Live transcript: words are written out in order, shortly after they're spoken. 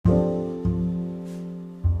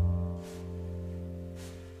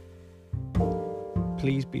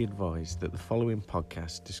Please be advised that the following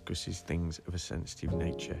podcast discusses things of a sensitive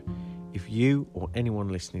nature. If you or anyone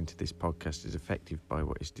listening to this podcast is affected by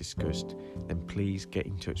what is discussed, then please get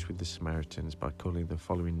in touch with the Samaritans by calling the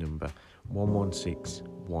following number, 116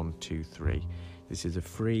 123. This is a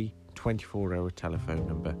free 24-hour telephone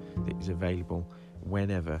number that is available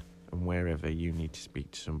whenever and wherever you need to speak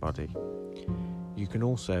to somebody. You can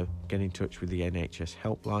also get in touch with the NHS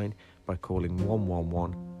helpline by calling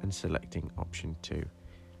 111 and selecting option 2.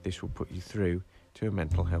 This will put you through to a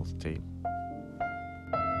mental health team.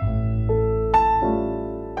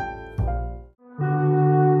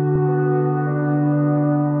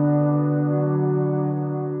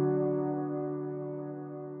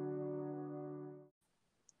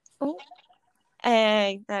 Oh,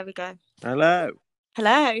 hey, there we go. Hello.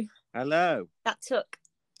 Hello. That took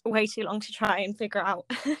way too long to try and figure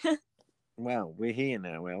out. Well, we're here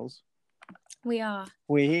now, Els. We are.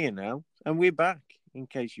 We're here now, and we're back. In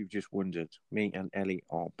case you've just wondered, me and Ellie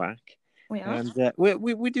are back. We are. And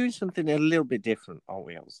we're doing something a little bit different, aren't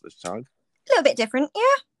we, Els, this time? A little bit different, yeah.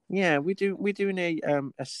 Yeah, we're doing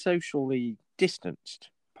a socially distanced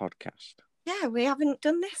podcast. Yeah, we haven't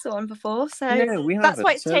done this one before, so No, we that's haven't.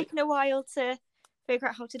 why it's taken a while to figure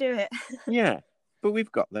out how to do it. Yeah, but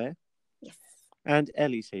we've got there. Yes. And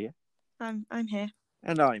Ellie's here. I'm here.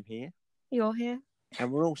 And I'm here. You're here.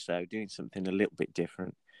 And we're also doing something a little bit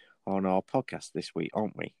different on our podcast this week,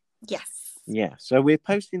 aren't we? Yes. Yeah, so we're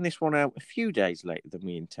posting this one out a few days later than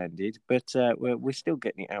we intended, but we're still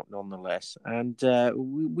getting it out nonetheless. And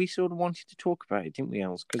we sort of wanted to talk about it, didn't we,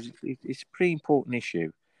 Els? Because it's a pretty important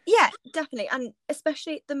issue. Yeah, definitely. And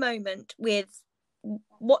especially at the moment with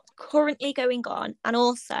what's currently going on and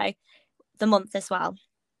also the month as well.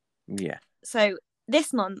 Yeah. So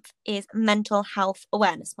this month is Mental Health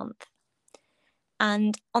Awareness Month.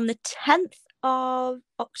 And on the 10th of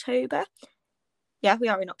October, yeah, we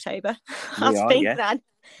are in October. Then.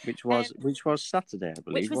 Which was Saturday, I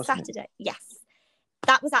believe. Which was wasn't Saturday, it? yes.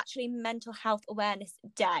 That was actually Mental Health Awareness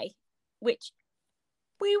Day, which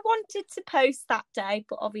we wanted to post that day,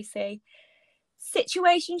 but obviously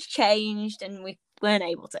situations changed and we weren't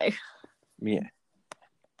able to. Yeah.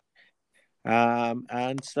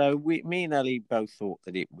 And so me and Ellie both thought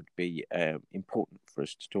that it would be important for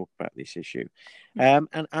us to talk about this issue. And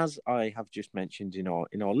as I have just mentioned in our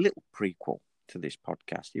little prequel to this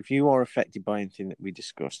podcast, if you are affected by anything that we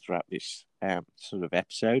discussed throughout this sort of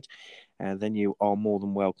episode, then you are more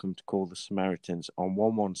than welcome to call the Samaritans on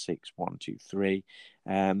 116 123.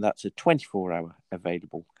 That's a 24-hour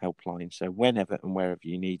available helpline, so whenever and wherever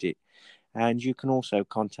you need it. And you can also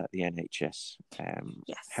contact the NHS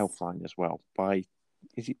helpline as well by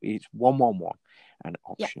it's 111 and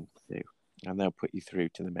option 2, and they'll put you through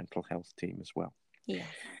to the mental health team as well. Yeah.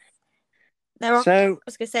 I was going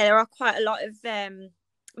to say there are quite a lot of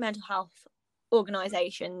mental health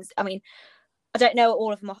organisations. I mean, I don't know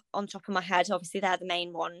all of them on top of my head. Obviously, they're the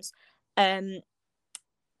main ones.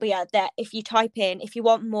 But yeah, if you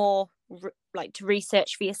want more to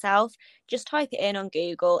research for yourself, just type it in on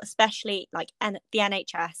Google. Especially the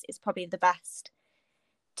NHS is probably the best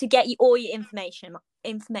to get you all your information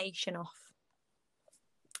off.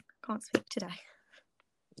 Can't speak today.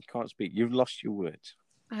 You can't speak. You've lost your words.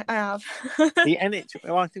 I have. The NHS.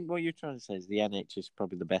 Well, I think what you're trying to say is the NHS is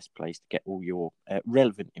probably the best place to get all your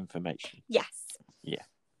relevant information. Yes. Yeah.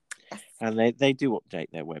 Yes. And they do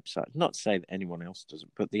update their website. Not to say that anyone else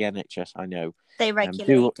doesn't, but the NHS, I know, they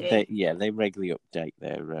regularly do. They regularly update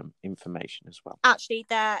their information as well. Actually,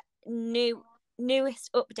 their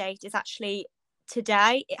newest update is actually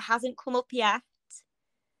today. It hasn't come up yet.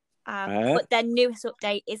 But their newest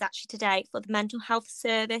update is actually today for the Mental Health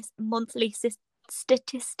Service monthly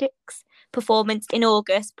statistics performance in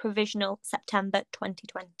August, provisional September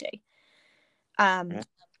 2020.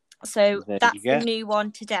 So that's the new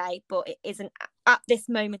one today, but it isn't at this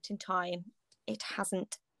moment in time. It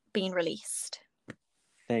hasn't been released.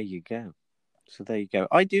 There you go. So there you go.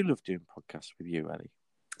 I do love doing podcasts with you, Ellie.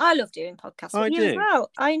 I love doing podcasts with you as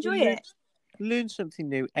well. I enjoy it. Learn something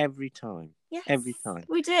new every time. Yes, every time.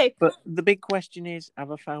 We do. But the big question is,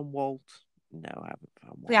 have I found Walt? No, I haven't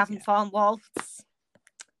found Walt. We haven't found Walt.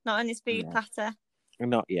 Not on his food platter.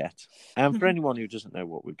 Not yet. And for anyone who doesn't know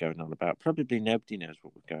what we're going on about, probably nobody knows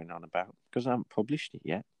what we're going on about because I haven't published it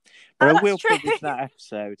yet. But I will publish that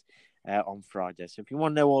episode on Friday. So if you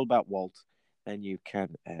want to know all about Walt, then you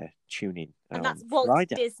can tune in. And that's Walt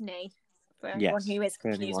Friday. Disney. For anyone who is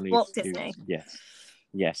confused, Walt Disney.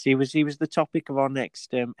 Yes. He was the topic of our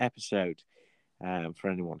next episode. For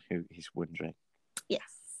anyone who is wondering. Yes.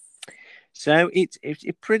 So it's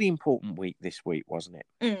a pretty important week this week, wasn't it?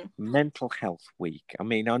 Mm. Mental Health Week. I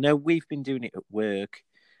mean, I know we've been doing it at work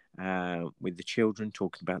with the children,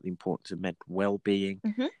 talking about the importance of mental well-being,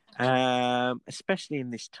 especially in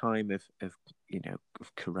this time of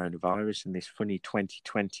of coronavirus and this funny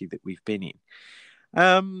 2020 that we've been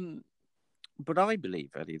in. But I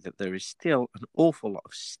believe, Eddie, that there is still an awful lot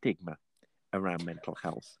of stigma around mental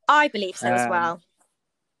health. I believe so as well.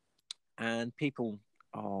 And people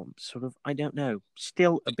are sort of, I don't know,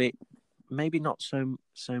 still a bit, maybe not so.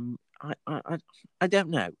 I don't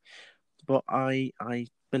know, but I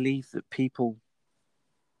believe that people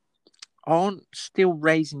aren't still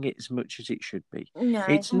raising it as much as it should be. No,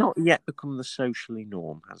 it's not yet become the socially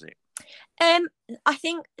norm, has it? I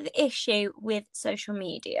think the issue with social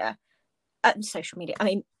media, I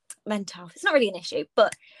mean, mental health, it's not really an issue,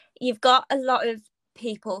 but you've got a lot of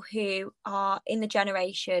people who are in the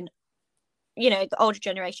generation, the older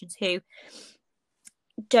generations, who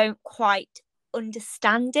don't quite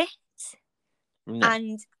understand it. No.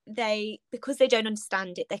 And because they don't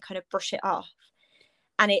understand it, they kind of brush it off.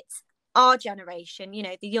 And it's our generation,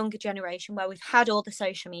 the younger generation, where we've had all the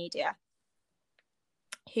social media,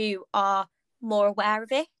 who are more aware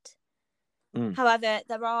of it. However,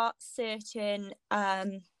 there are certain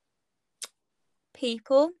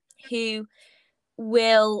people who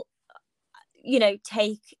will,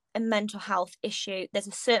 take a mental health issue. There's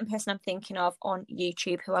a certain person I'm thinking of on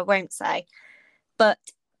YouTube who I won't say, but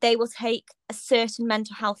they will take a certain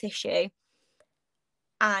mental health issue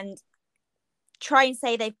and try and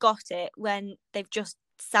say they've got it when they've just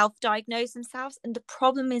self-diagnosed themselves. And the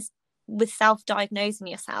problem is, with self-diagnosing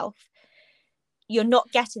yourself, you're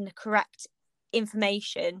not getting the correct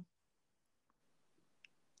information,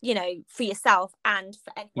 for yourself and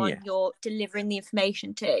for anyone you're delivering the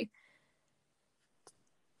information to.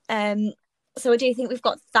 So I do think we've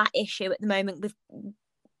got that issue at the moment with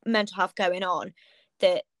mental health going on,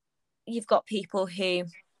 that you've got people who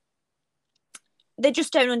they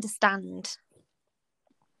just don't understand.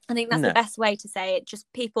 I think that's the best way to say it.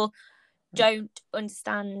 Just people don't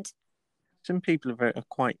understand. Some people are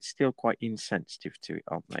still quite insensitive to it,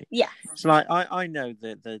 aren't they? Yeah. It's like I know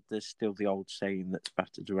that there's still the old saying that's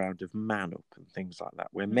battered around of man up and things like that,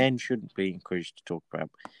 where men shouldn't be encouraged to talk about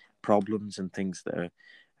problems and things that are,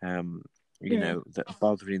 that are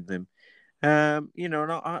bothering them. And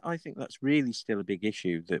I think that's really still a big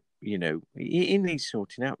issue that, it needs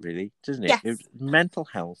sorting out, really, doesn't it? Yes. Mental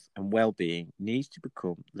health and well-being needs to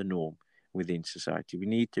become the norm within society. We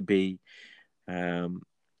need to be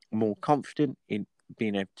more confident in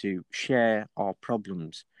being able to share our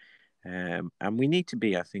problems. And we need to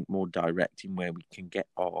be, I think, more direct in where we can get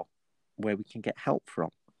help from.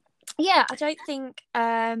 Yeah, I don't think,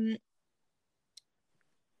 I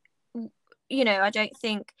don't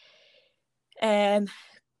think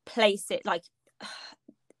place it like,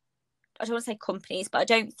 I don't want to say companies, but I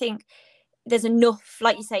don't think there's enough,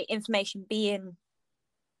 like you say, information being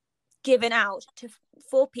given out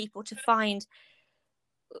for people to find,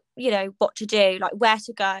 what to do, like where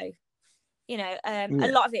to go. A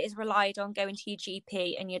lot of it is relied on going to your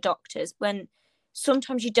GP and your doctors, when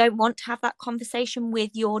sometimes you don't want to have that conversation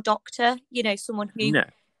with your doctor, someone who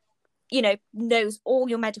knows all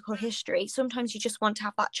your medical history. Sometimes you just want to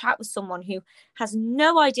have that chat with someone who has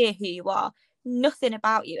no idea who you are, nothing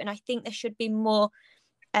about you. And I think there should be more,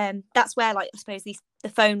 that's where, like, I suppose the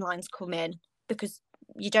phone lines come in, because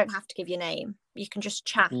you don't have to give your name, you can just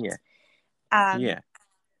chat.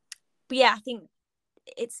 But I think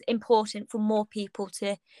it's important for more people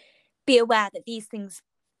to be aware that these things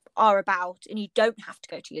are about, and you don't have to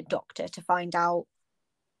go to your doctor to find out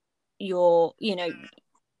your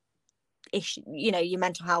issue, your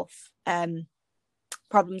mental health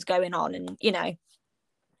problems going on. And and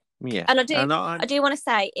I do want to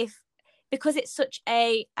say, because it's such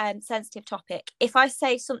a sensitive topic, if I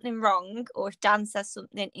say something wrong, or if Dan says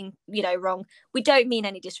something wrong, we don't mean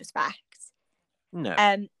any disrespect. No.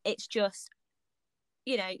 It's just,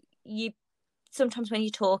 you sometimes when you're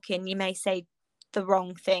talking, you may say the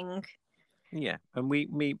wrong thing. Yeah, and me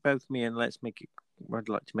and I'd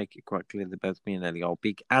like to make it quite clear that both me and Ellie are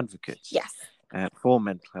big advocates. Yes. For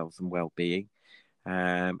mental health and well-being,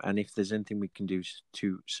 and if there's anything we can do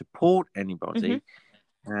to support anybody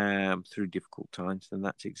through difficult times, then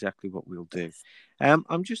that's exactly what we'll do.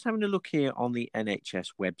 I'm just having a look here on the NHS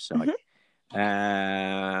website,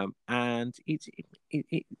 and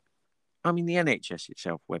the NHS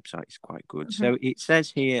itself website is quite good. So it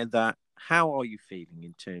says here that, how are you feeling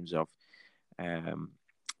in terms of,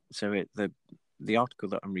 the article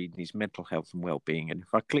that I'm reading is mental health and well-being, and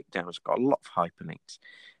if I click down, it's got a lot of hyperlinks.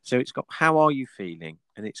 So it's got how are you feeling,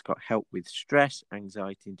 and it's got help with stress,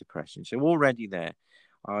 anxiety, and depression. So already there,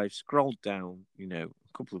 I've scrolled down, a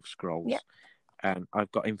couple of scrolls, and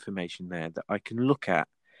I've got information there that I can look at.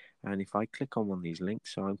 And if I click on one of these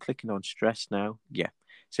links, so I'm clicking on stress now. Yeah.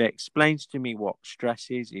 So it explains to me what stress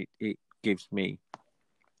is. It gives me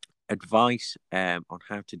advice on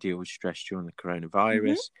how to deal with stress during the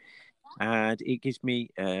coronavirus. And it gives me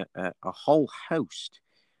a whole host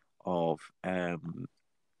of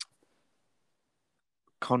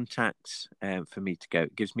contacts for me to go.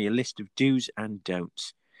 It gives me a list of do's and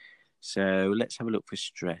don'ts. So let's have a look for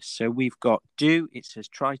stress. So we've got do. It says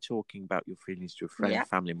try talking about your feelings to a friend,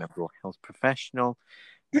 family member, or health professional.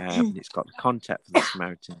 And it's got the contact for the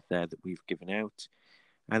Samaritans there that we've given out.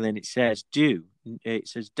 And then it says do. It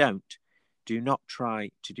says don't. Do not try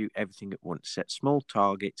to do everything at once. Set small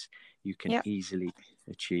targets you can easily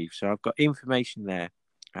achieve. So I've got information there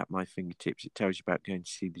at my fingertips. It tells you about going to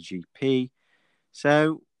see the GP.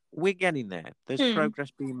 So we're getting there. There's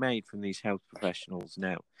progress being made from these health professionals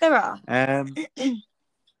now. There are. And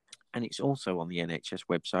it's also on the NHS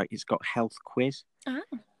website. It's got health quiz. It's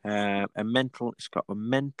got a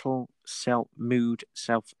mental mood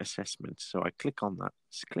self-assessment. So I click on that.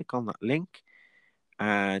 Just click on that link.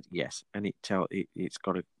 And yes, and it's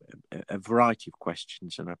got a variety of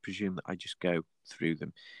questions, and I presume that I just go through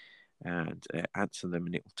them and answer them,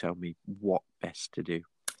 and it will tell me what best to do.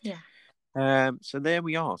 Yeah. So there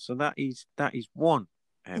we are. So that is one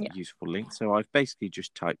useful link. So I've basically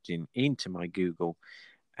just typed into my Google.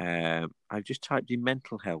 I've just typed in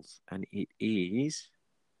mental health, and it is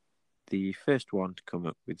the first one to come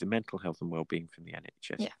up with the mental health and wellbeing from the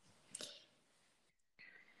NHS. Yeah.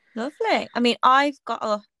 Lovely. I mean, I've got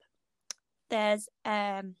up. There's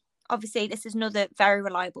obviously this is another very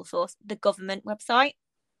reliable source, the government website,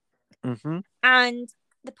 and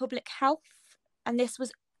the public health, and this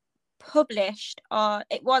was published.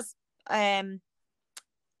 It was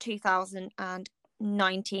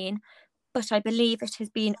 2019, but I believe it has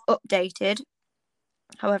been updated.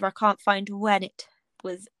 However, I can't find when it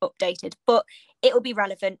was updated, but it will be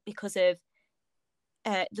relevant because of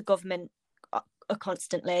the government are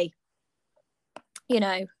constantly,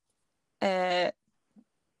 updating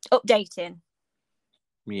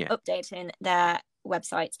their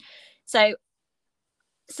websites. So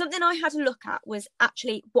something I had to look at was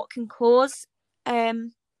actually what can cause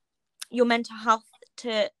your mental health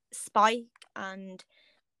to spike and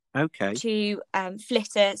to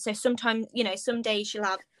flitter. So sometimes, some days you'll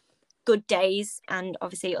have good days, and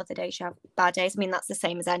obviously other days you have bad days. I mean, that's the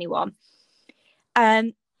same as anyone.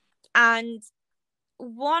 And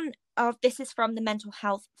one of this is from the Mental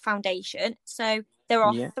Health Foundation. So there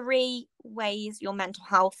are 3 ways your mental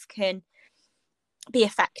health can be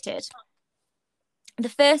affected. The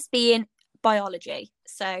first being biology.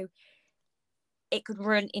 So it could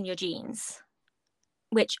run in your genes,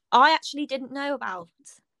 which I actually didn't know about.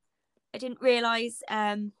 I didn't realise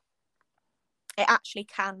it actually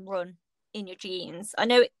can run in your genes. I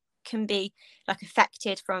know it can be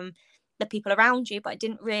affected from the people around you, but I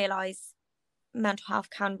didn't realise mental health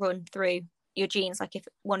can run through your genes. Like if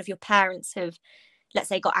one of your parents have, let's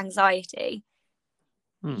say, got anxiety,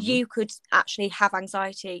 you could actually have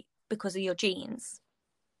anxiety because of your genes.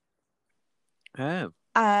 I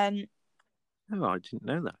didn't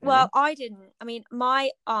know that. Well, I didn't. I mean,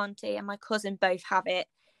 my auntie and my cousin both have it,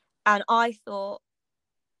 and I thought,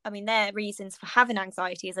 their reasons for having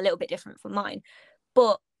anxiety is a little bit different from mine,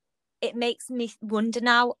 but it makes me wonder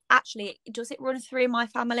now, actually, does it run through my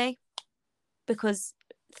family? Because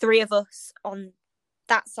 3 of us on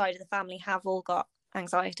that side of the family have all got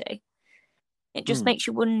anxiety. It just makes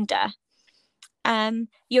you wonder.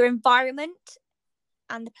 Your environment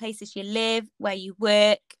and the places you live, where you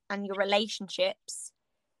work, and your relationships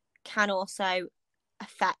can also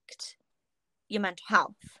affect your mental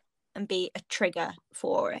health and be a trigger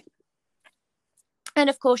for it. And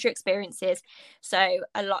of course, your experiences. So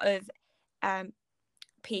a lot of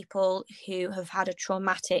people who have had a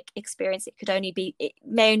traumatic experience, it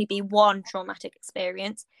may only be one traumatic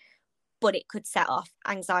experience, but it could set off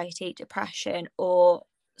anxiety, depression, or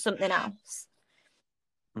something else.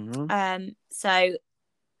 So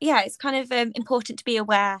yeah, it's kind of important to be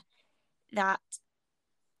aware that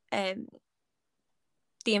the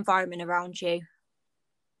environment around you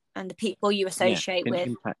and the people you associate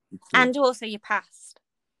with, and also your past.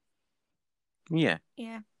 Yeah.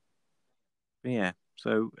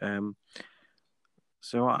 So I'm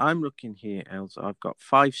looking here, Elsa. I've got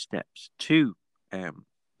 5 steps to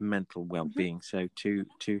mental well-being. So to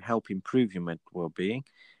help improve your mental well-being,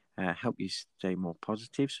 help you stay more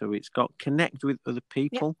positive. So it's got connect with other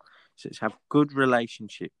people. So it's have good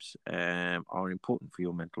relationships are important for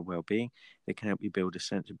your mental well-being. They can help you build a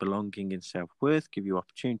sense of belonging and self-worth, give you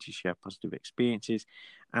opportunity to share positive experiences,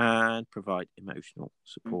 and provide emotional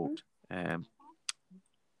support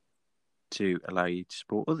to allow you to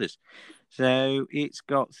support others. So it's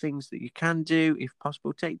got things that you can do, if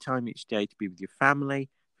possible. Take time each day to be with your family.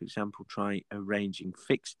 For example, try arranging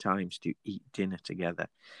fixed times to eat dinner together.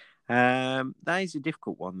 That is a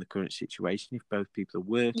difficult one, the current situation, if both people are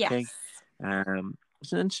working. Yes.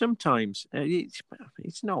 And sometimes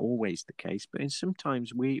it's not always the case, but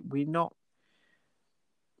sometimes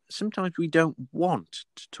sometimes we don't want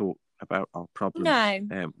to talk about our problems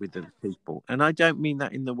with other people. And I don't mean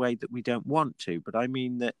that in the way that we don't want to, but I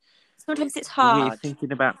mean that sometimes it's hard. We're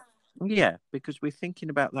thinking about, because we're thinking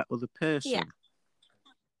about that other person. Yeah.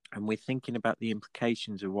 And we're thinking about the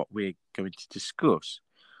implications of what we're going to discuss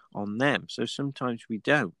on them. So sometimes we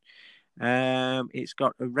don't. It's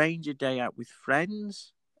got arrange a day out with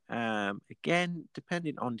friends. Again,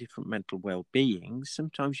 depending on different mental well-being,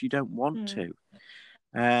 sometimes you don't want to.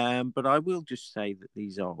 But I will just say that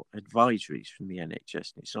these are advisories from the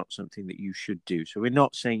NHS, and it's not something that you should do. So we're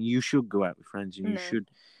not saying you should go out with friends and you should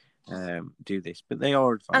do this, but they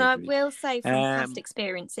are advisories. And I will say from past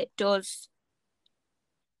experience, it does,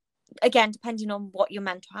 again, depending on what your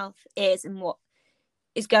mental health is and what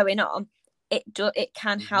is going on, it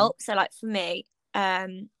can help. So like for me,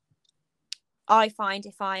 I find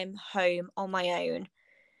if I am home on my own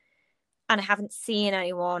and I haven't seen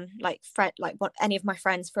anyone any of my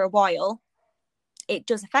friends for a while, it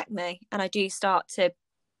does affect me, and I do start to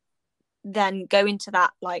then go into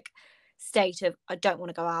that like state of I don't want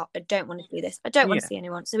to go out, I don't want to do this, I don't want to see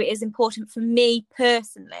anyone. So it is important for me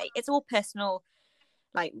personally. It's all personal,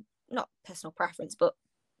 like not personal preference, but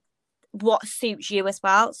what suits you as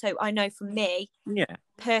well. So I know for me,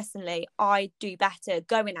 personally, I do better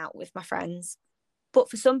going out with my friends, but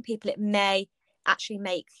for some people it may actually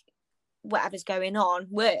make whatever's going on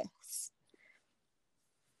worse.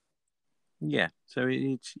 So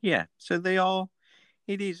it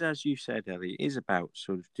is, as you said, Ellie, it is about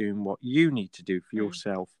sort of doing what you need to do for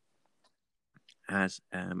yourself as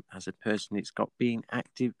a person. It's got being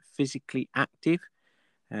active, physically active,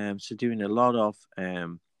 so doing a lot of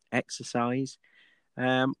exercise.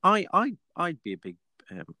 I'd be a big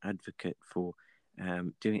advocate for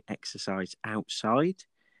doing exercise outside,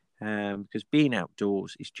 because being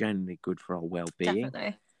outdoors is generally good for our well-being.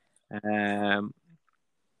 Definitely.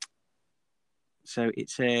 So it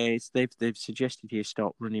says they've suggested here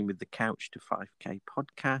start running with the Couch to 5K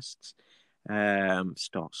podcasts,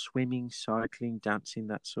 start swimming, cycling, dancing,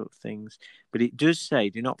 that sort of things. But it does say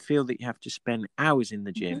do not feel that you have to spend hours in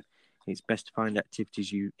the gym. It's best to find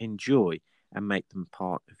activities you enjoy and make them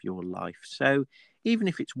part of your life. So even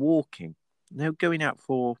if it's walking, going out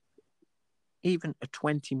for even a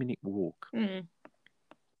 20-minute walk.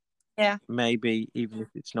 Maybe even if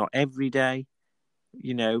it's not every day,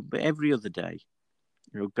 but every other day,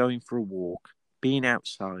 going for a walk, being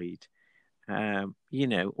outside,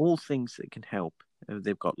 all things that can help.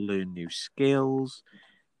 They've got learn new skills,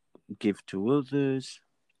 give to others,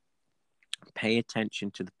 pay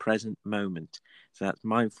attention to the present moment. So that's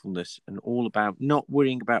mindfulness, and all about not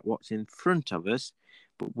worrying about what's in front of us,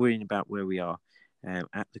 but worrying about where we are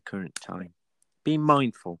at the current time. Being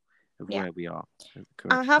mindful of where we are at the current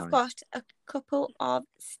time. I have got a couple of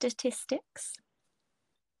statistics.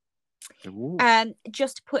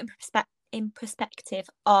 Just to put in perspective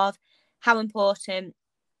of how important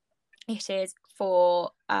it is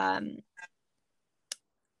for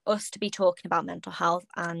us to be talking about mental health,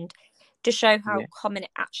 and to show how common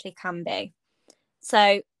it actually can be.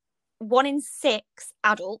 So 1 in 6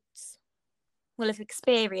 adults will have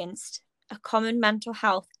experienced a common mental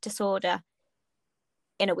health disorder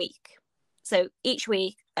in a week. So each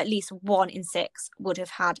week, at least 1 in 6 would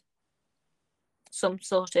have had some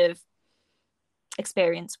sort of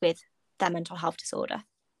experience with their mental health disorder,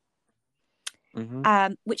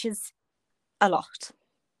 which is a lot.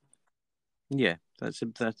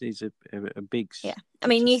 That is a big statistic. I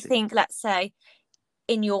mean, you think, let's say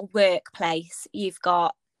in your workplace you've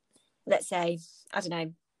got, let's say, I don't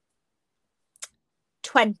know,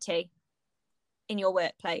 20 in your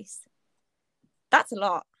workplace. That's a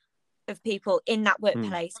lot of people in that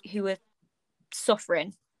workplace who are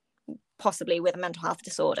suffering possibly with a mental health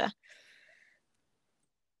disorder.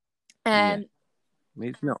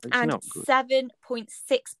 It's not good.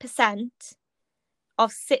 7.6%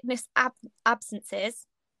 of sickness absences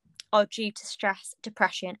are due to stress,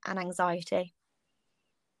 depression, and anxiety.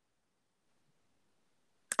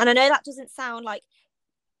 And I know that doesn't sound like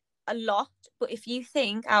a lot, but if you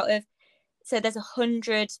think out of So there's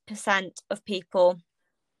 100% of people,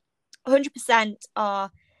 100%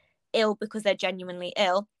 are ill because they're genuinely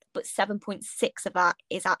ill, but 7.6 of that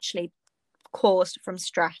is actually caused from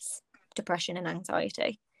stress, depression, and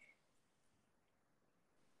anxiety.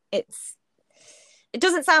 It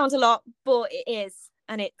doesn't sound a lot, but it is,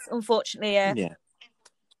 and it's unfortunately a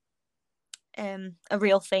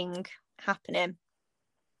real thing happening.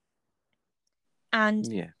 And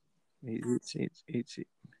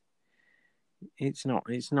it's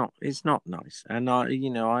not nice. And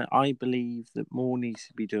I believe that more needs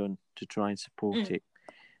to be done to try and support it.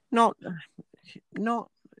 Not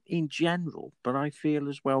in general, but I feel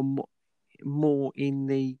as well more in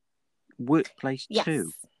the workplace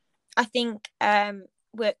too. I think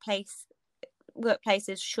workplaces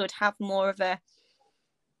should have more of a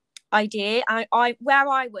idea. I where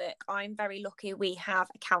I work, I'm very lucky. We have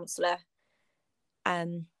a counsellor. I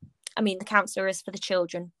mean, the counsellor is for the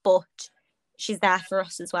children, but she's there for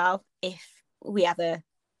us as well if we ever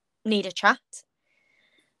need a chat.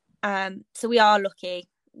 So we are lucky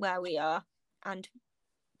where we are, and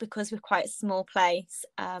because we're quite a small place,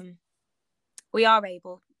 we are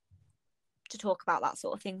able to talk about that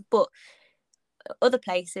sort of thing. But other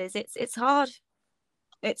places, it's hard.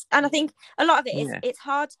 And I think a lot of it is it's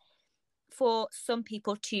hard for some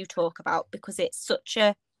people to talk about because it's such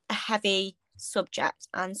a heavy subject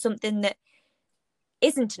and something that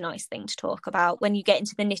isn't a nice thing to talk about when you get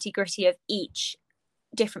into the nitty-gritty of each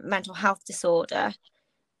different mental health disorder.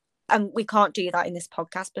 And we can't do that in this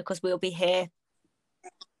podcast because we'll be here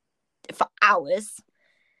for hours.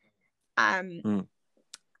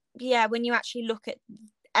 Yeah, when you actually look at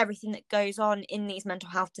everything that goes on in these mental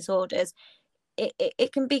health disorders,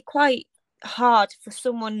 it can be quite hard for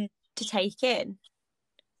someone to take in,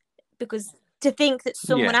 because to think that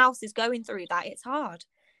someone else is going through that, it's hard.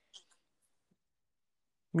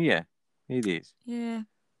 Yeah, it is. Yeah.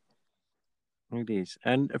 It is.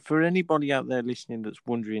 And for anybody out there listening that's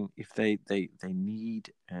wondering if they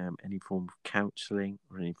need any form of counselling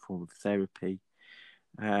or any form of therapy,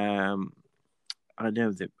 I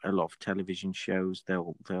know that a lot of television shows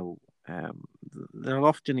they'll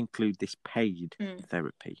often include this paid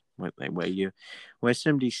therapy, won't they? Where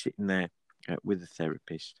somebody's sitting there with a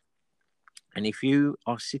therapist. And if you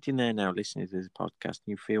are sitting there now listening to this podcast and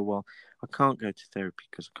you feel, well, I can't go to therapy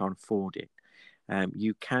because I can't afford it,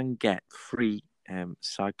 you can get free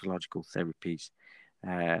psychological therapies,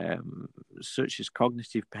 such as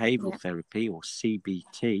cognitive behavioural therapy, or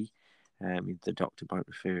CBT, the doctor might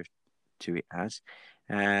refer to it as,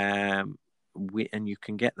 and you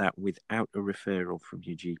can get that without a referral from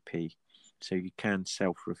your GP, so you can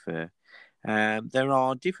self-refer. There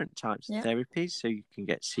are different types of therapies, so you can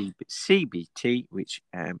get CBT, which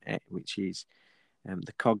is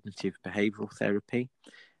the cognitive behavioural therapy.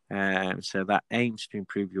 So that aims to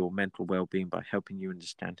improve your mental well-being by helping you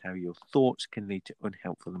understand how your thoughts can lead to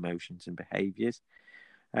unhelpful emotions and behaviours.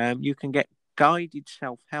 You can get guided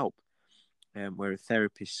self-help, where a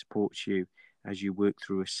therapist supports you as you work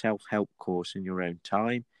through a self-help course in your own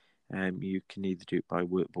time. You can either do it by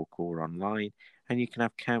workbook or online, and you can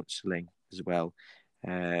have counselling as well.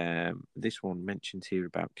 This one mentions here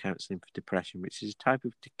about counselling for depression, which is a type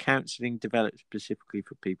of counselling developed specifically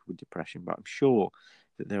for people with depression, but I'm sure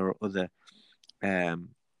that there are other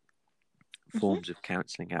forms of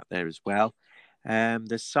counselling out there as well.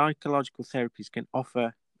 The psychological therapies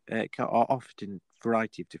are offered in a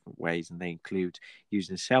variety of different ways, and they include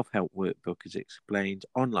using a self-help workbook, as explained,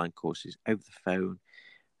 online courses, over the phone,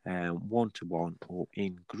 one-to-one, or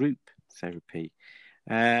in group therapy.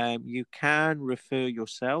 You can refer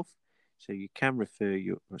yourself, so you can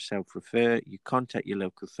self-refer. You contact your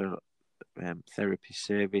local therapist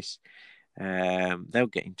service. They'll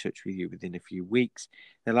get in touch with you within a few weeks.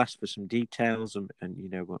 They'll ask for some details and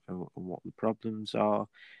what the problems are.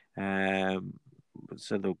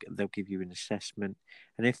 So they'll give you an assessment,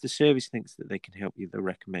 and if the service thinks that they can help you, they'll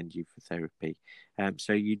recommend you for therapy.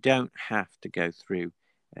 So you don't have to go through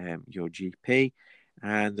your GP,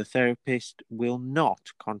 and the therapist will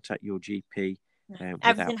not contact your GP.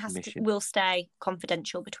 Everything will stay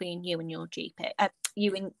confidential between you and your GP.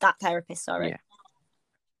 You and that therapist. Sorry. Yeah.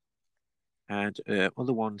 And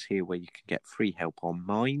other ones here where you can get free help on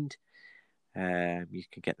Mind. You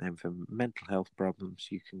can get them for mental health problems.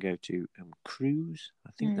 You can go to Cruse,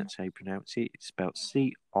 I think that's how you pronounce it. It's spelled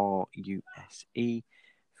CRUSE,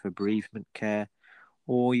 for bereavement care.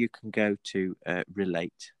 Or you can go to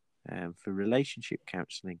Relate for relationship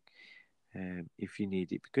counselling if you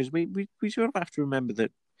need it. Because we sort of have to remember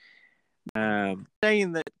that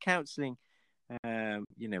saying that counselling, and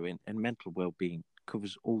mental well-being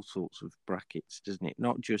covers all sorts of brackets, doesn't it?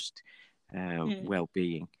 Not just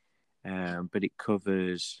well-being, but it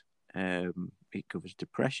covers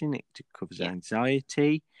depression, it covers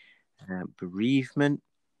anxiety, bereavement.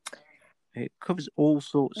 It covers all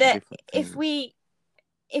sorts of different things.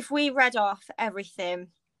 If we read off everything,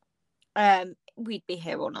 we'd be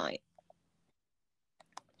here all night.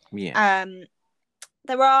 Yeah.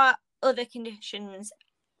 There are other conditions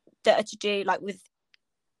that are to do like with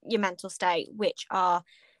your mental state, which are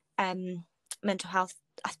mental health.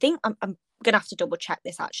 I think I'm gonna have to double check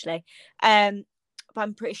this actually, but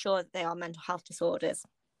I'm pretty sure they are mental health disorders.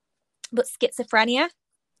 But schizophrenia,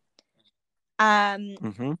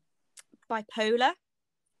 bipolar,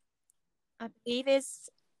 I believe is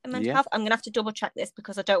a mental health. I'm gonna have to double check this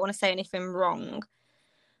because I don't want to say anything wrong.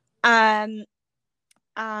 And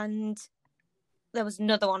there was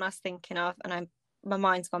another one I was thinking of, and my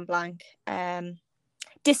mind's gone blank.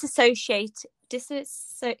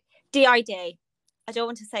 DID. I don't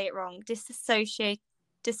want to say it wrong. Dissociative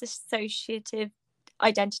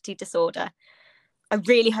identity disorder. I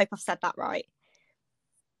really hope I've said that right.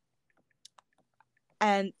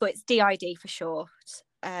 But it's DID for short.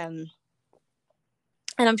 And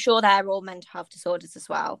I'm sure they're all mental health disorders as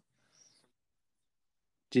well.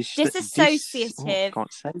 Dissociative.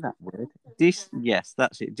 Can't say that word. Yes,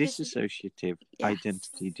 that's it. Dissociative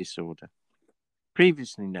identity disorder,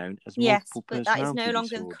 previously known as multiple personality disorder. Yes, but that is no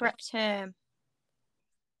longer the correct term.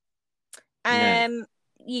 No.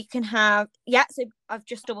 You can have so I've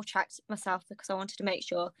just double checked myself because I wanted to make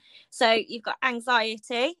sure. So you've got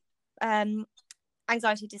anxiety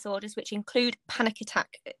disorders, which include panic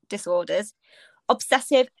attack disorders,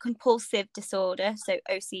 obsessive compulsive disorder, so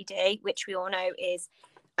OCD, which we all know is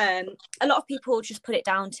a lot of people just put it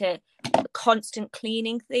down to the constant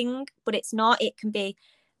cleaning thing, but it's not. It can be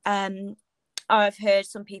I've heard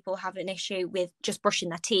some people have an issue with just brushing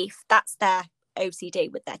their teeth. That's their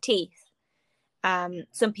OCD with their teeth.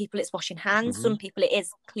 Some people it's washing hands, some people it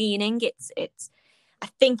is cleaning. It's I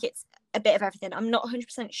think it's a bit of everything. I'm not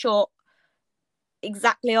 100% sure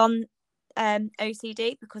exactly on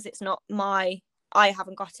OCD because it's not I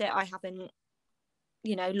haven't got it. I haven't,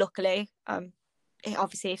 luckily.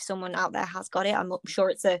 Obviously, if someone out there has got it, I'm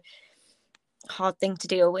sure it's a hard thing to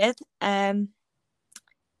deal with. Then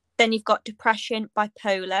you've got depression, and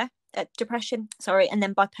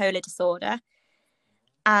then bipolar disorder.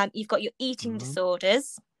 You've got your eating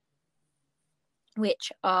disorders,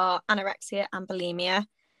 which are anorexia and bulimia,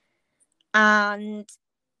 and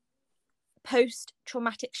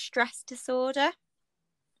post-traumatic stress disorder,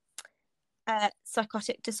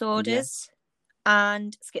 psychotic disorders,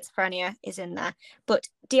 and schizophrenia is in there. But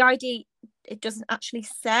DID, it doesn't actually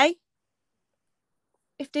say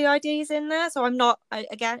if DID is in there, so I'm not.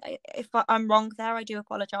 If I'm wrong there, I do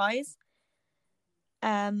apologise.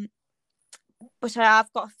 But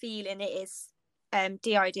I've got a feeling it is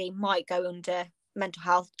DID might go under mental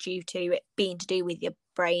health due to it being to do with your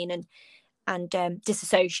brain and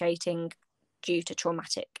disassociating due to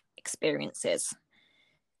traumatic experiences.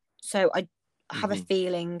 So I have a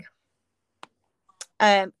feeling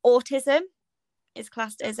autism is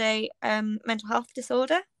classed as a mental health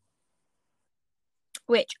disorder,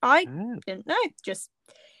 which I didn't know. Just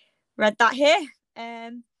read that here.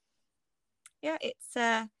 It's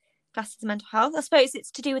classed as mental health. I suppose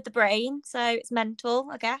it's to do with the brain, so it's mental,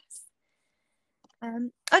 I guess. I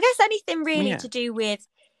guess anything really to do with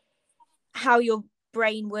how your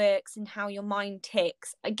brain works and how your mind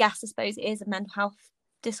ticks. I suppose it is a mental health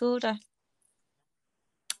disorder.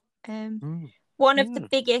 One of the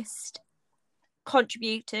biggest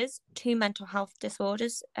contributors to mental health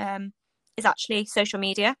disorders is actually social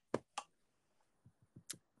media,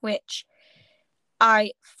 which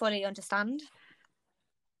I fully understand.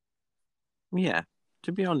 Yeah,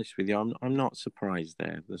 to be honest with you, I'm not surprised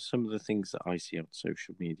there. There's some of the things that I see on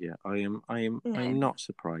social media. I'm not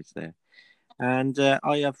surprised there. And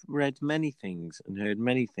I have read many things and heard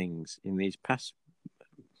many things in these past,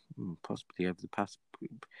 possibly over the past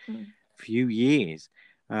few years,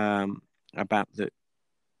 about the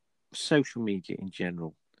social media in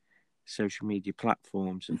general, social media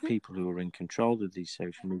platforms, and people who are in control of these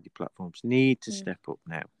social media platforms need to step up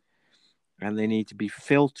now. And they need to be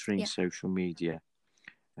filtering social media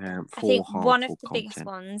for I think one of the biggest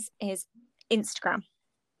ones is Instagram.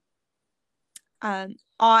 I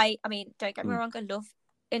mean, don't get me wrong, I love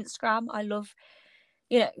Instagram. I love,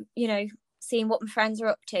 seeing what my friends are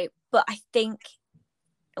up to. But I think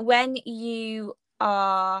when you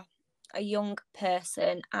are a young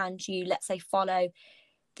person and you, let's say, follow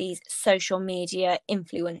these social media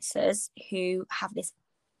influencers who have this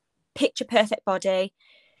picture perfect body,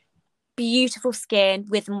 beautiful skin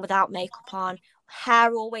with and without makeup on,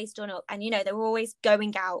 hair always done up, and they were always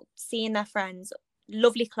going out, seeing their friends,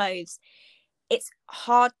 lovely clothes. It's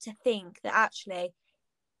hard to think that actually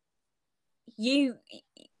you're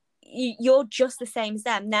just the same as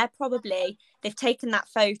them. They've taken that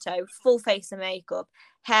photo, full face of makeup,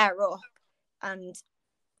 hair up, and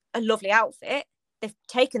a lovely outfit. They've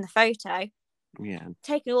taken the photo,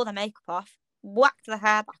 taken all their makeup off, whacked the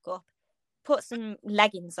hair back up, put some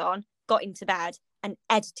leggings on, got into bed, and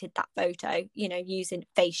edited that photo, using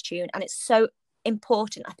Facetune. And it's so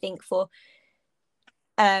important, I think, for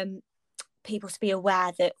people to be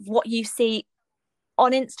aware that what you see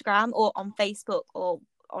on Instagram or on Facebook or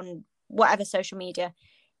on whatever social media,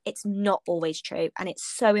 it's not always true, and it's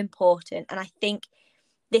so important. And I think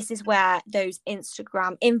this is where those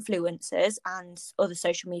Instagram influencers and other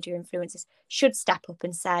social media influencers should step up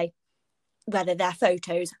and say whether their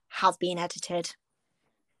photos have been edited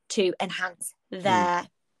to enhance their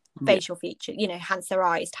facial feature, enhance their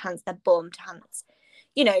eyes, enhance their bum, enhance,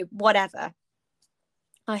 whatever.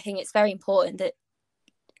 I think it's very important that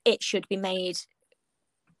it should be made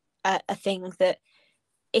a thing that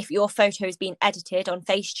if your photo is being edited on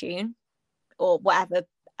Facetune or whatever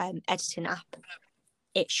editing app,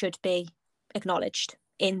 it should be acknowledged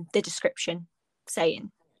in the description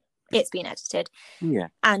saying it's been edited. Yeah.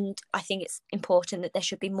 And I think it's important that there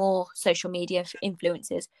should be more social media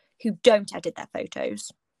influencers who don't edit their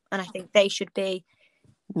photos. And I think they should be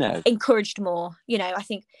encouraged more. I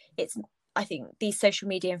think these social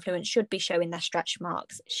media influencers should be showing their stretch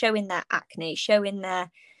marks, showing their acne, showing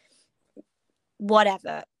their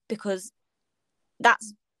whatever, because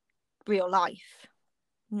that's real life,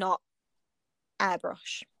 not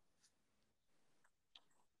airbrush.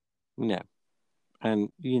 No.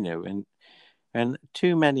 And and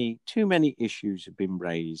too many issues have been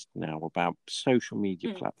raised now about social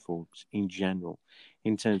media platforms in general,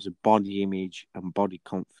 in terms of body image and body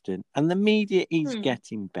confidence. And the media is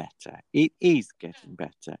getting better. It is getting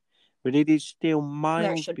better, but it is still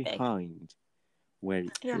miles behind where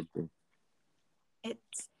it should be.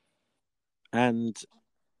 And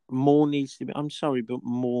more needs to be, I'm sorry, but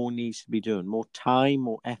more needs to be done. More time,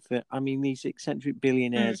 more effort. I mean, these eccentric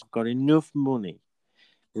billionaires have got enough money,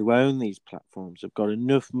 who own these platforms, have got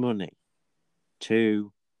enough money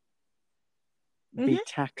to be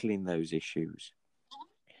tackling those issues.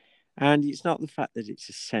 And it's not the fact that it's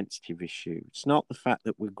a sensitive issue. It's not the fact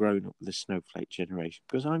that we're growing up with the snowflake generation,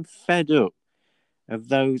 because I'm fed up of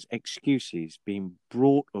those excuses being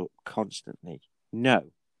brought up constantly.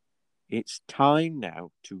 No. It's time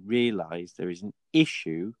now to realise there is an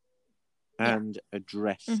issue and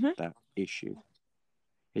address that issue.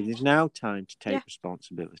 It is now time to take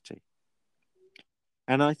responsibility.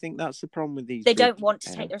 And I think that's the problem with these. They don't want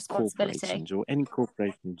to take the responsibility. Or any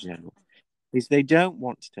corporation in general, is they don't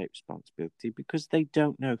want to take responsibility because they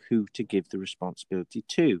don't know who to give the responsibility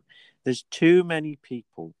to. There's too many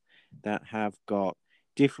people that have got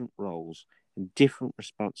different roles and different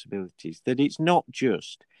responsibilities, that it's not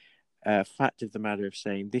just a fact of the matter of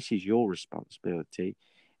saying this is your responsibility.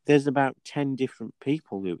 There's about 10 different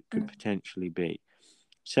people who it could potentially be.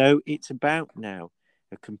 So it's about now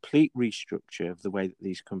a complete restructure of the way that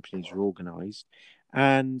these companies are organised,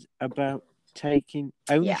 and about taking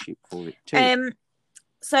ownership for it too.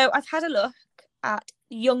 So I've had a look at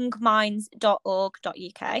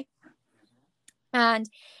youngminds.org.uk, and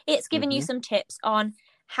it's given you some tips on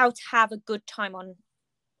how to have a good time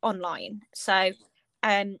online. So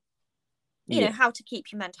how to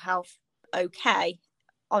keep your mental health okay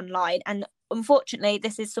online. And unfortunately,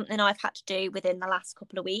 this is something I've had to do within the last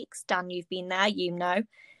couple of weeks. Dan, you've been there,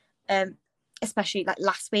 especially like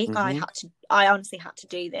last week. I honestly had to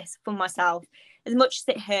do this for myself, as much as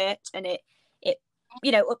it hurt and it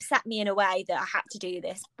upset me in a way that I had to do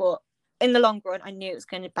this, but in the long run I knew it was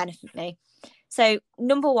going to benefit me. So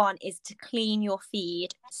number one is to clean your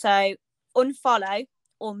feed. So unfollow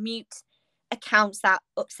or mute accounts that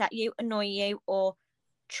upset you, annoy you, or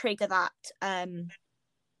trigger that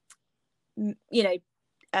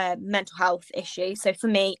mental health issue. So for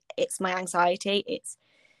me, it's my anxiety, it's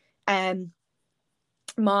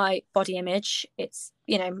my body image, it's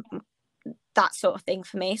that sort of thing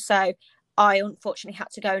for me. So I unfortunately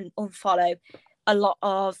had to go and unfollow a lot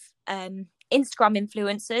of Instagram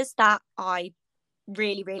influencers that I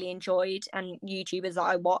really, really enjoyed, and YouTubers that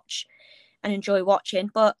I watch and enjoy watching,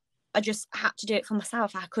 but I just had to do it for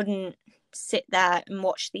myself. I couldn't sit there and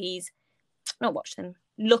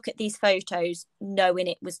look at these photos knowing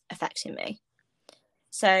it was affecting me.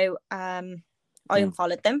 So I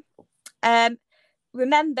unfollowed them.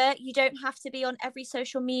 Remember, you don't have to be on every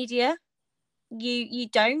social media. You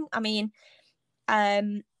don't. I mean,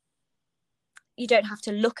 you don't have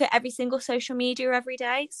to look at every single social media every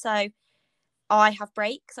day. So I have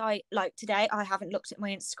breaks. Like today, I haven't looked at my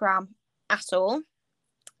Instagram at all,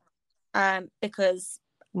 because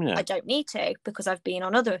I don't need to, because I've been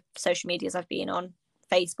on other social medias. I've been on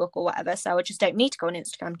Facebook or whatever, so I just don't need to go on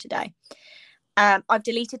Instagram today. I've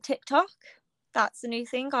deleted TikTok. That's the new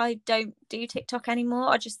thing. I don't do TikTok anymore.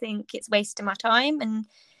 I just think it's wasting my time and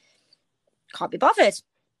can't be bothered.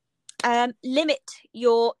 Limit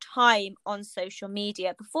your time on social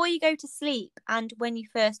media before you go to sleep and when you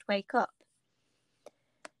first wake up.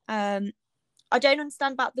 I don't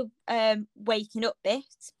understand about the waking up bit,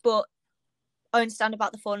 but I understand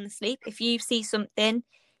about the falling asleep. If you see something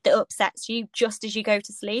that upsets you just as you go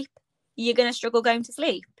to sleep, you're going to struggle going to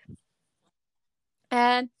sleep.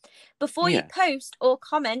 Before you post or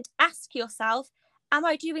comment, ask yourself, am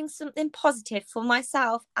I doing something positive for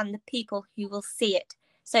myself and the people who will see it?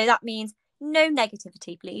 So that means no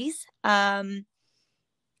negativity, please.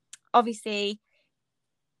 Obviously,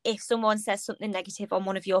 if someone says something negative on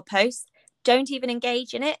one of your posts, don't even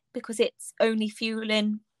engage in it, because it's only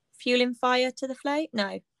fueling fire to the flame.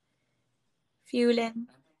 No. Fueling.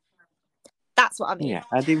 That's what I mean. Yeah,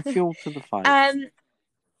 adding fuel to the fire.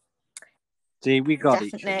 See, we got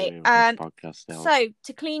definitely. Each other in this podcast now. So,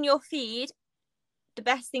 to clean your feed, the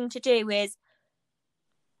best thing to do is,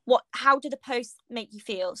 how do the posts make you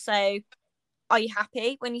feel? So, are you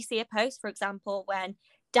happy when you see a post? For example, when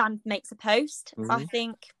Dan makes a post, I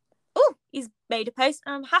think, oh, he's made a post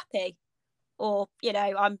and I'm happy. Or,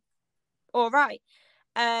 I'm all right.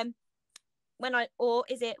 Or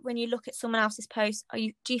is it when you look at someone else's post,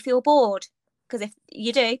 do you feel bored? Because if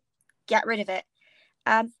you do, get rid of it.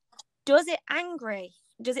 Does it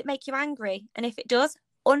make you angry? And if it does,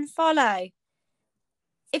 unfollow.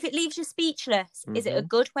 If it leaves you speechless, is it a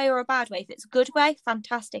good way or a bad way? If it's a good way,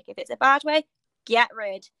 fantastic. If it's a bad way, get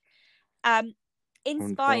rid.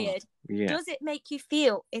 Inspired. Yeah. Does it make you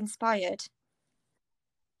feel inspired?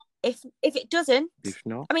 If it doesn't,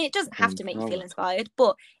 I mean, it doesn't have to make you feel inspired,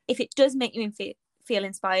 but if it does make you feel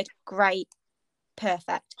inspired, great,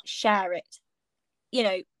 perfect. Share it.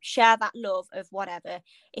 Share that love of whatever.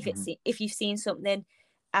 If you've seen something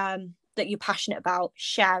that you're passionate about,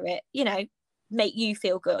 share it. Make you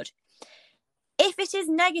feel good. If it is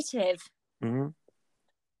negative,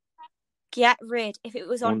 get rid. If it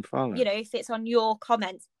was on, if it's on your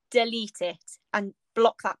comments, delete it and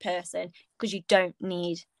block that person, because you don't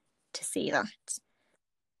need to see that.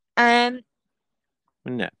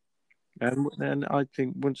 No, and I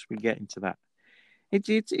think once we get into that,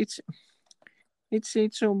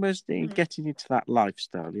 it's almost getting into that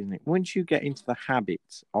lifestyle, isn't it? Once you get into the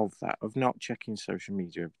habits of that, of not checking social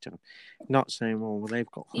media every time, not saying, well, they've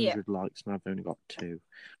got 100 likes and I've only got 2,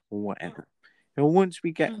 or whatever. Once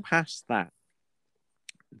we get past that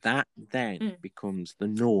then becomes the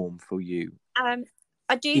norm for you. I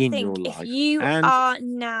do think if you are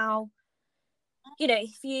now,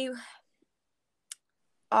 if you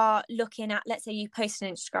are looking at, let's say you post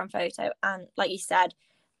an Instagram photo and, like you said,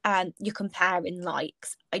 you're comparing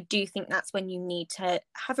likes, I do think that's when you need to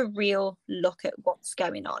have a real look at what's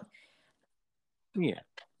going on. Yeah.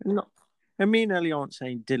 Ellie aren't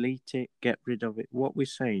saying delete it, get rid of it. What we're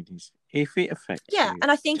saying is, if it affects you,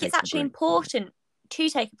 and I think it's actually important to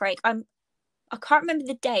take a break. I can't remember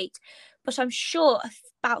the date, but I'm sure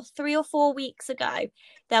about 3 or 4 weeks ago,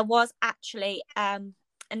 there was actually a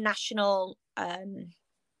national thing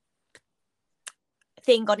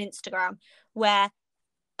on Instagram where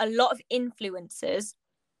a lot of influencers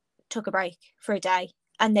took a break for a day,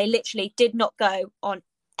 and they literally did not go on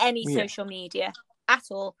any social media at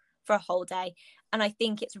all for a whole day. And I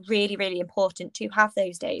think it's really, really important to have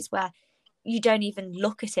those days where you don't even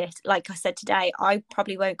look at it. Like I said today, I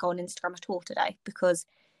probably won't go on Instagram at all today because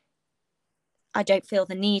I don't feel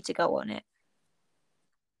the need to go on it.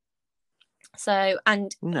 So,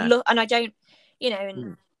 look, and I don't,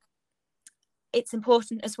 it's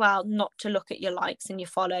important as well not to look at your likes and your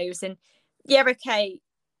follows. And okay,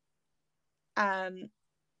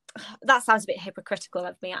 that sounds a bit hypocritical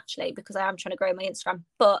of me, actually, because I am trying to grow my Instagram,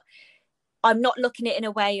 but I'm not looking at it in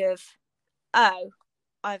a way of, oh,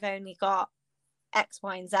 I've only got X,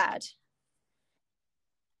 Y, and Z.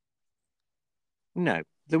 No,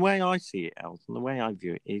 the way I see it, Elton, the way I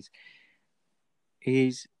view it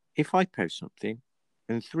is if I post something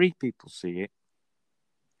and 3 people see it,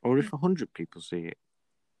 or if 100 people see it.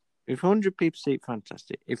 If 100 people see it,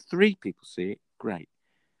 fantastic. If 3 people see it, great.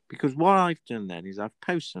 Because what I've done then is I've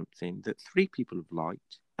posted something that 3 people have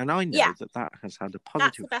liked, and I know that has had a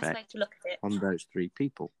positive effect on those 3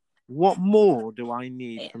 people. What more do I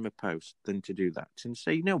need from a post than to do that? And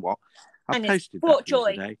say, you know what? I posted that the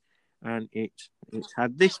other day, and it's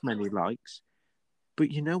had this many likes.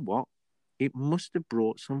 But you know what? It must have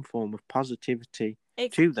brought some form of positivity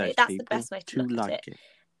to those That's people the best way to look like at it.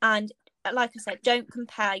 And like I said, don't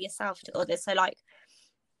compare yourself to others. So like,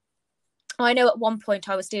 I know at one point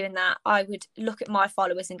I was doing that. I would look at my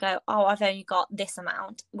followers and go, oh, I've only got this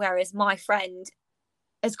amount, whereas my friend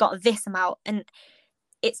has got this amount. And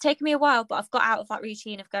it's taken me a while, but I've got out of that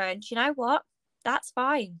routine of going, do you know what? That's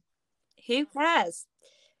fine. Who cares?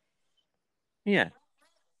 Yeah.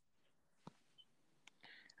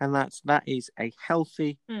 And that is a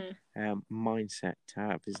healthy mindset to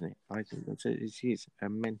have, isn't it? I think it is a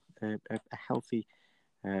healthy.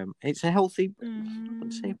 It's a healthy. I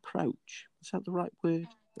would say approach. Is that the right word?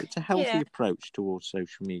 It's a healthy approach towards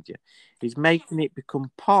social media. It's making it become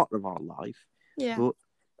part of our life, but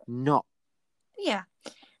not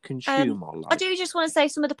consume our life. I do just want to say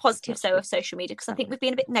some of the positives though of social media, because I think we've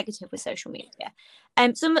been a bit negative with social media.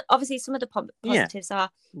 Some of the positives are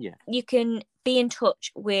you can be in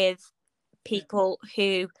touch with people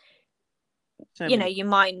who you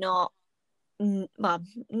might not you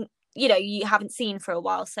haven't seen for a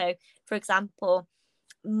while. So for example,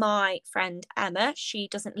 my friend Emma, she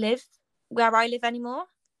doesn't live where I live anymore.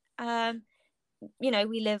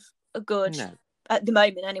 We live a good at the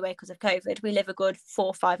moment anyway, because of COVID, we live a good 4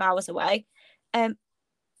 or 5 hours away. But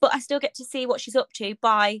I still get to see what she's up to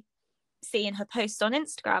by seeing her posts on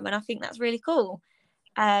Instagram, and I think that's really cool.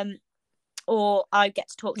 Or I get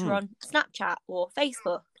to talk to her on Snapchat or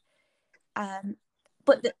Facebook.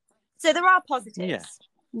 So there are positives.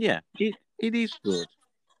 Yeah, it is good.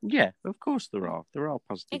 Yeah, of course there are. There are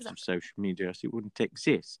positives of social media, else it wouldn't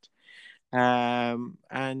exist. And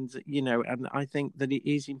I think that it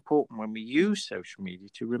is important when we use social media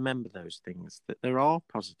to remember those things, that there are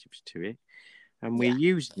positives to it, and we're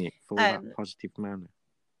using it for that positive manner.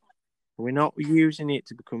 We're not using it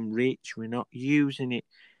to become rich. We're not using it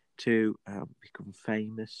to become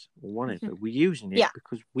famous or whatever. We're using it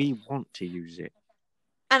because we want to use it.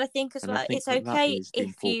 And I think as well, it's okay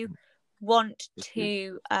if you want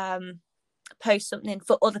to post something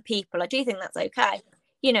for other people. I do think that's okay.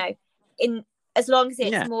 As long as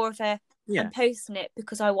it's more of a, I'm posting it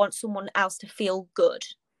because I want someone else to feel good.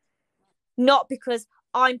 Not because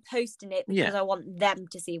I'm posting it because I want them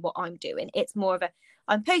to see what I'm doing. It's more of a,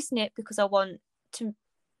 I'm posting it because I want to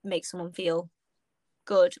make someone feel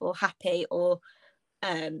good or happy or,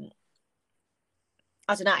 I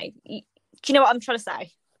don't know. Do you know what I'm trying to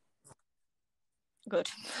say? Good.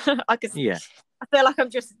 I feel like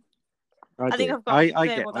I'm just, I think I've got I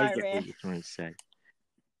get what you're trying to say.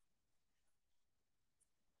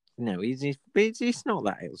 No, it's not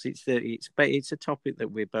that else. It's a topic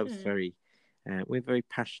that we're both very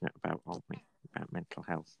passionate about, aren't we? About mental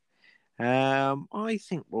health. I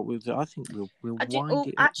think what we'll do. I think we'll wind it up.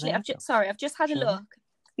 Actually, I've just had a look.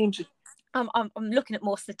 I'm looking at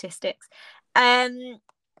more statistics, and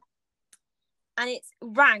it's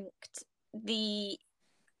ranked the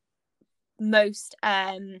most.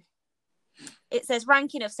 It says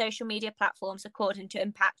ranking of social media platforms according to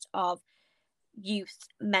impact of youth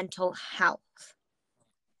mental health,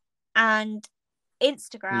 and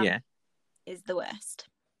Instagram is the worst.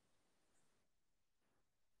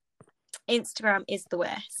 Instagram is the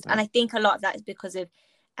worst, and I think a lot of that is because of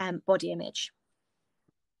body image.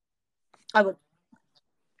 I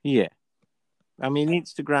mean,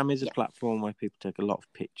 Instagram is a platform where people take a lot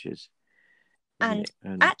of pictures, and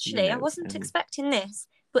actually I wasn't expecting this,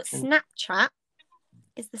 but Snapchat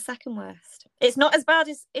is the second worst. It's not as bad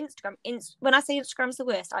as Instagram. When I say Instagram's the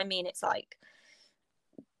worst, I mean it's like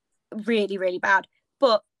really, really bad.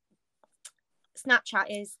 But Snapchat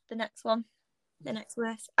is the next one, the next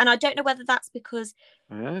worst. And I don't know whether that's because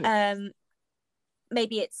maybe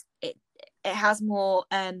it has more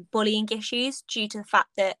bullying issues due to the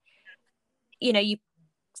fact that you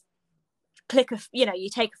click you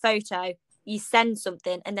take a photo, you send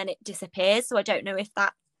something, and then it disappears. So I don't know if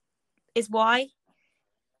that is why.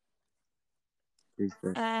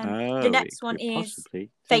 The next one is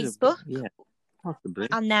Facebook. Yeah, possibly.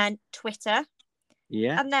 And then Twitter.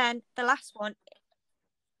 Yeah. And then the last one.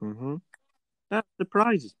 That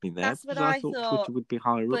surprises me there. That's what I thought Twitter would be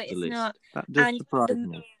higher up the list. Not. That does surprise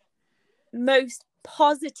me. Most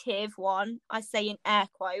positive one, I say in air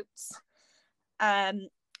quotes.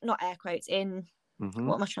 Not air quotes, in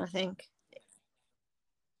what am I trying to think?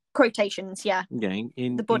 Quotations, yeah.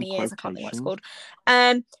 In the bunny ears, I can't think what it's called.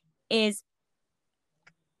 Is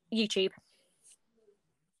YouTube,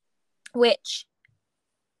 which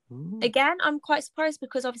again I'm quite surprised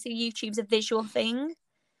because obviously YouTube's a visual thing.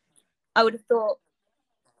 I would have thought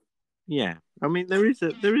Yeah, I mean there is a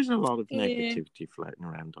lot of negativity floating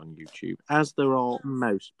around on YouTube, as there are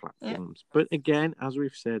most platforms. But again, as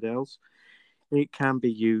we've said, Els, it can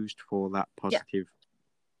be used for that positive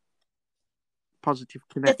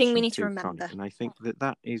connection. The thing we need to remember, and I think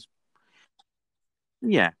that is,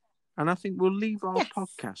 and I think we'll leave our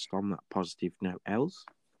podcast on that positive note, Els,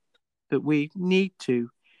 that we need to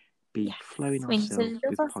be flowing ourselves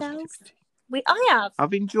with positivity.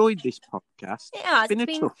 I've enjoyed this podcast. Yeah, it's been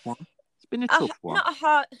a tough one. It's been a tough one. Not a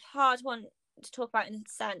hard one to talk about in a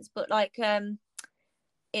sense, but like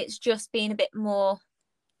it's just been a bit more.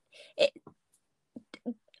 I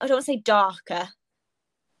don't want to say darker,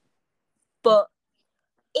 but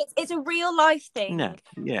it's a real life thing. No,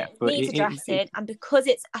 yeah, but needs addressing, and because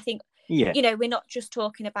it's, I think, we're not just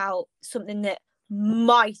talking about something that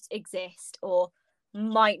might exist or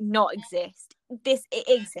might not exist. It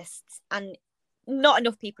exists, and not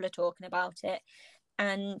enough people are talking about it,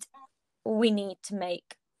 and we need to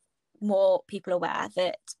make more people aware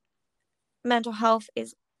that mental health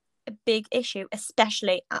is a big issue,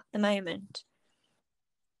 especially at the moment.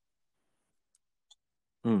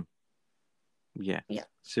 Yeah,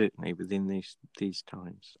 certainly within these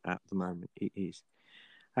times at the moment it is.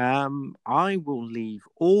 I will leave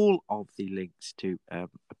all of the links to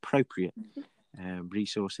appropriate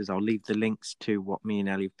resources. I'll leave the links to what me and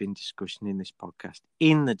Ellie have been discussing in this podcast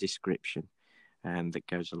in the description that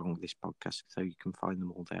goes along with this podcast, so you can find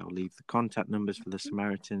them all there. I'll leave the contact numbers for the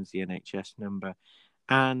Samaritans, the NHS number,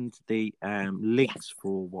 and the links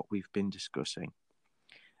for what we've been discussing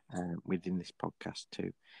within this podcast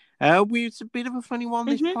too. It's a bit of a funny one,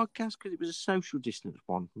 this podcast, because it was a social distance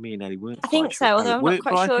one. Me and Ellie weren't. I think so, although I'm not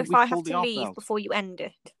quite sure if I have to leave before you end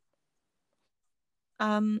it.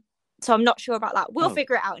 So I'm not sure about that. We'll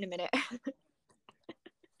figure it out in a minute.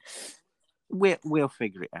 We'll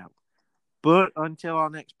figure it out. But until our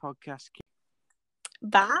next podcast,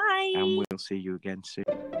 bye. And we'll see you again soon.